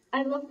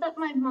 I love that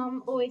my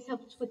mum always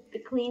helps with the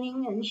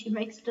cleaning and she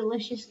makes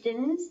delicious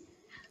dinners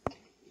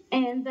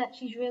and that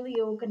she's really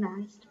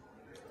organised.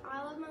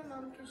 I love my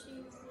mum because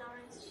she's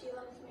nice, she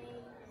loves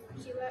me,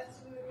 she works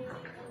for me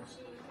and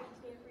she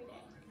feeds me every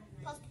day.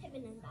 Positive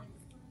and impact.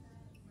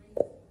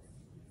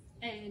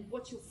 And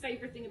what's your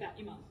favourite thing about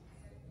your mum?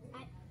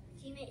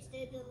 She makes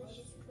the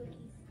delicious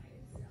cookies.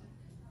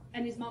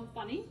 And is mum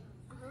funny?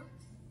 Uh-huh.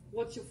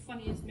 What's your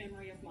funniest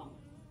memory of mum?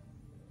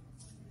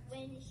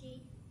 When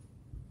she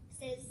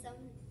says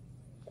some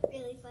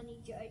really funny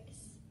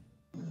jokes.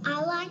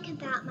 I like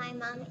about my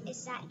mum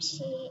is that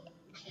she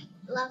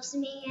loves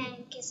me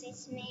and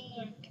kisses me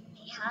and gives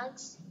me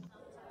hugs.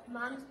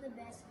 Mum's the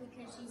best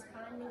because she's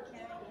kind and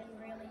caring and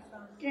really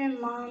fun. Dear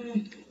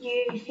Mum,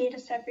 you feed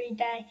us every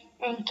day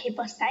and keep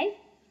us safe.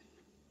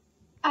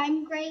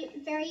 I'm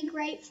very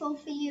grateful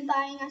for you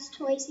buying us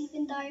toys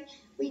even though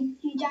you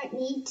don't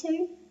need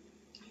to.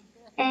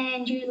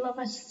 And you love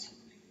us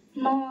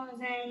more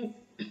than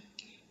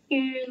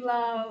you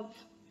love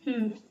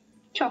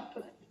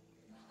chocolate.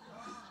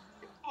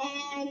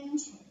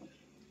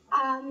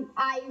 And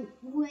I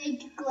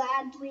would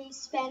gladly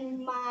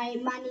spend my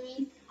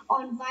money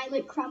on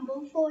Violet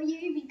Crumble for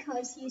you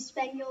because you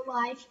spend your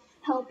life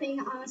helping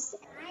us.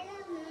 I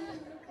don't know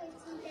because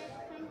she does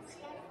fun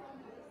stuff.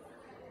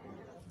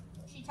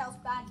 She tells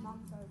bad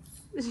mum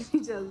jokes. She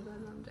does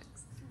bad mum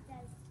jokes.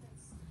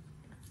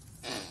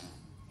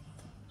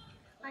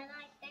 I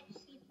like that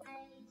she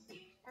plays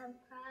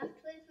craft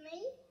with me.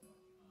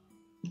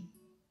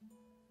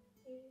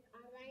 I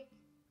like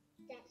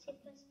that she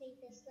puts me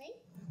to sleep.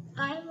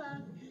 I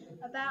love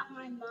about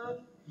my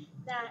mum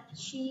that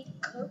she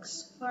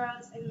cooks for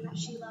us and that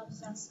she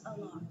loves us a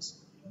lot.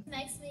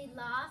 Makes me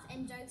laugh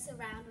and jokes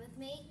around with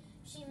me.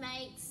 She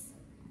makes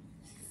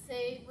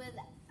food with,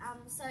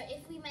 so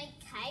if we make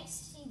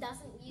cakes, she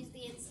doesn't use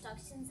the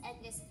instructions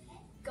and just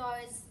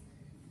goes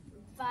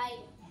by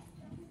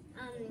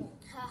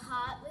her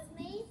heart with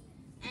me,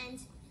 and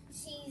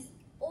she's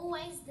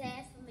always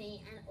there for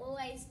me and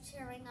always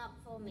cheering up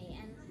for me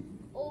and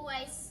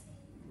always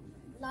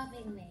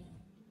loving me.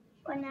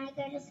 When I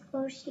go to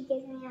school, she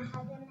gives me a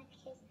hug and a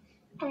kiss.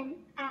 And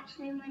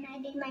actually, when I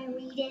did my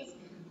readers,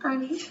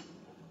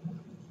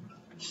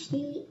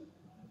 she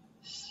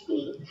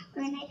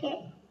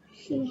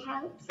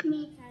helps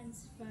me.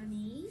 Sounds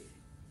funny.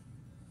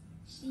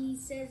 She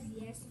says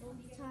yes all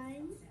the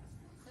time.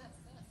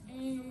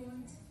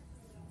 And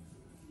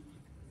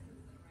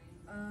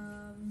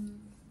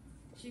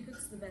she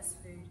cooks the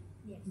best food.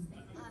 Yes.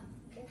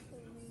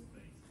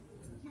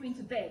 You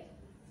into bed?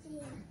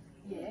 Yeah.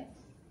 Yeah.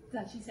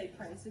 Does she say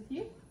prayers with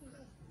you?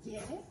 Yeah. I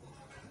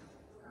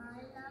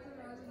love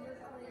Mum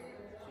because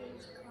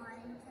she's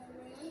kind to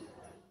me.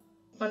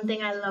 One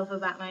thing I love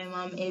about my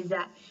mum is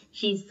that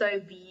she's so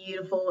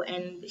beautiful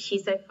and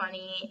she's so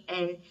funny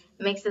and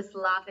makes us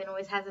laugh and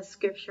always has a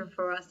scripture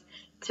for us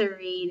to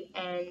read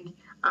and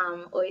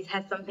always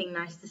has something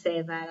nice to say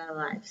about our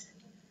lives.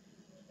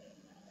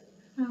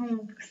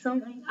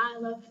 Something I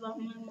love about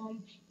my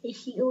mum is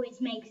she always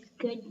makes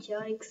good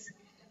jokes,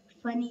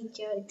 funny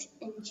jokes,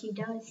 and she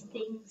does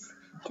things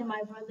to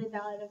my brother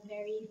that are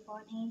very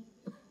funny.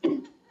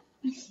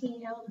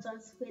 She helps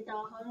us with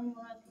our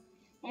homework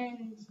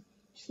and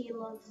she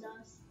loves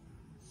us.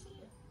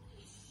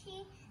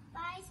 She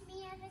buys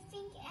me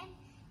everything, and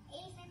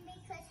even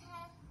because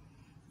her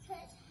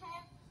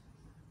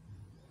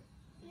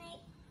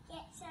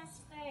gets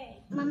us food.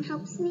 Mum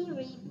helps me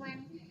read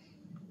when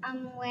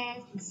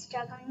we're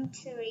struggling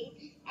to read,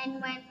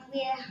 and when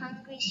we're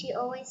hungry, she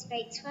always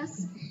bakes for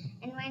us.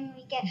 And when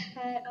we get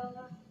hurt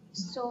or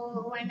sore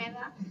or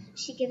whenever,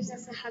 she gives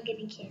us a hug and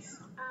a kiss.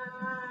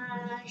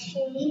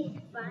 She's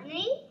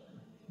funny.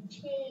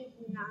 She's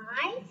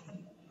nice.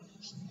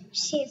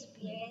 She's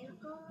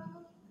beautiful.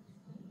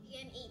 You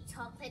can eat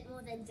chocolate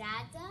more than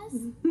Dad does.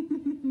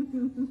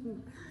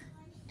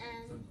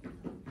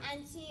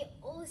 And she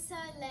also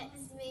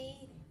lets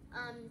me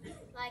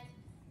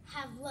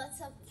have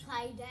lots of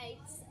play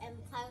dates and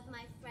play with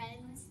my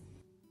friends.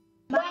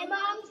 My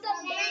mom's the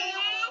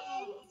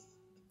best.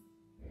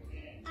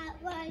 I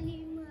love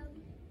you, Mum.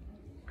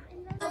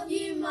 Love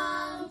you,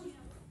 Mum.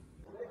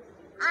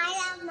 I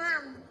love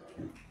Mum.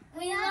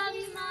 We love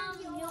you, Mum.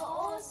 You're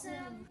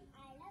awesome.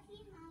 I love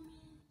you, Mommy.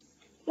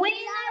 We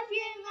love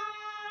you,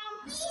 Mum.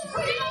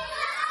 We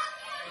love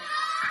you,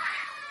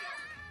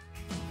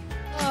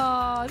 Mum.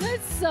 Oh,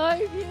 that's so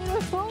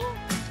beautiful.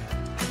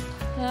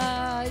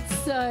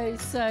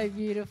 It's so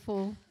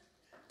beautiful.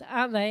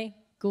 Aren't they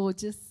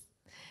gorgeous?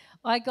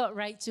 I got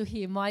Rachel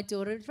here, my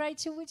daughter.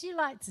 Rachel, would you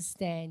like to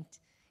stand?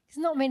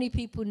 Because not many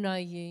people know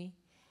you.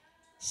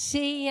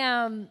 She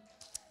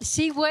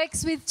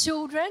works with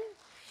children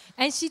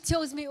And she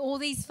tells me all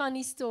these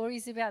funny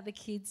stories about the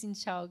kids in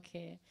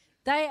childcare.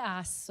 They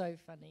are so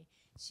funny.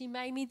 She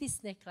made me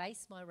this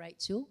necklace, my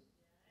Rachel.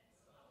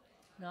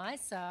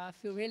 Nice. I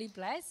feel really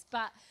blessed.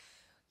 But,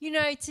 you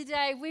know,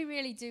 today we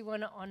really do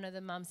want to honour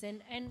the mums.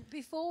 And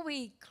before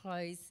we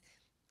close,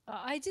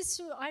 I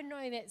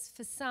know that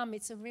for some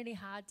it's a really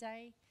hard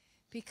day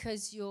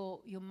because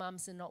your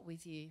mums are not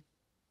with you.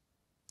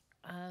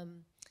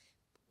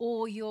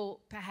 Or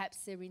perhaps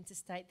they're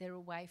interstate, they're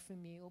away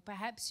from you, or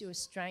perhaps you're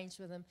estranged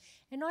with them.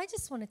 And I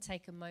just want to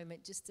take a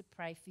moment just to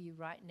pray for you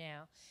right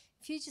now.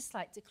 If you just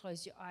like to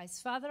close your eyes.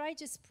 Father, I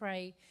just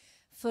pray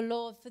for,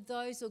 Lord, for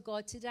those, oh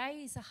God,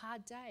 today is a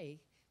hard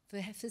day.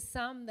 For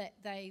some that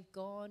they've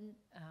gone,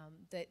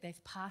 that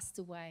they've passed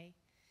away.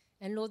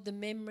 And Lord, the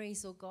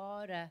memories, oh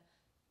God, are,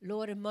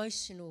 Lord,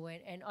 emotional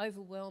and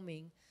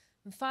overwhelming.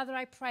 And Father,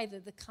 I pray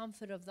that the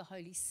comfort of the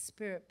Holy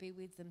Spirit be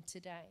with them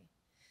today.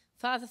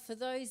 Father, for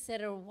those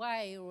that are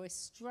away or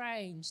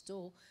estranged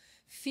or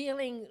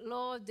feeling,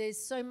 Lord, there's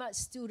so much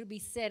still to be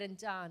said and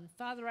done.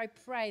 Father, I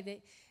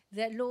pray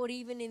that Lord,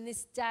 even in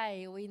this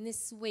day or in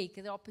this week,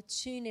 the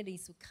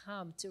opportunities will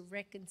come to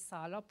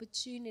reconcile,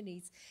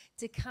 opportunities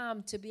to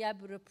come to be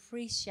able to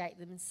appreciate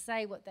them and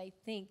say what they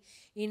think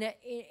in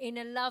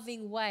a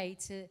loving way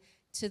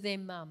to their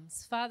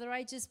mums. Father,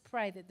 I just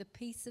pray that the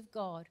peace of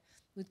God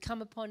would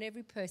come upon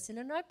every person.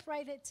 And I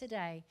pray that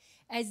today,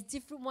 as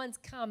different ones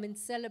come and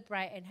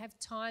celebrate and have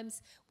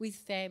times with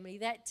family,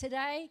 that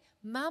today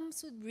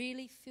mums would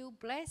really feel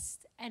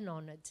blessed and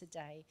honoured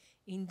today.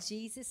 In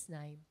Jesus'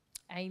 name,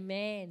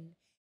 amen.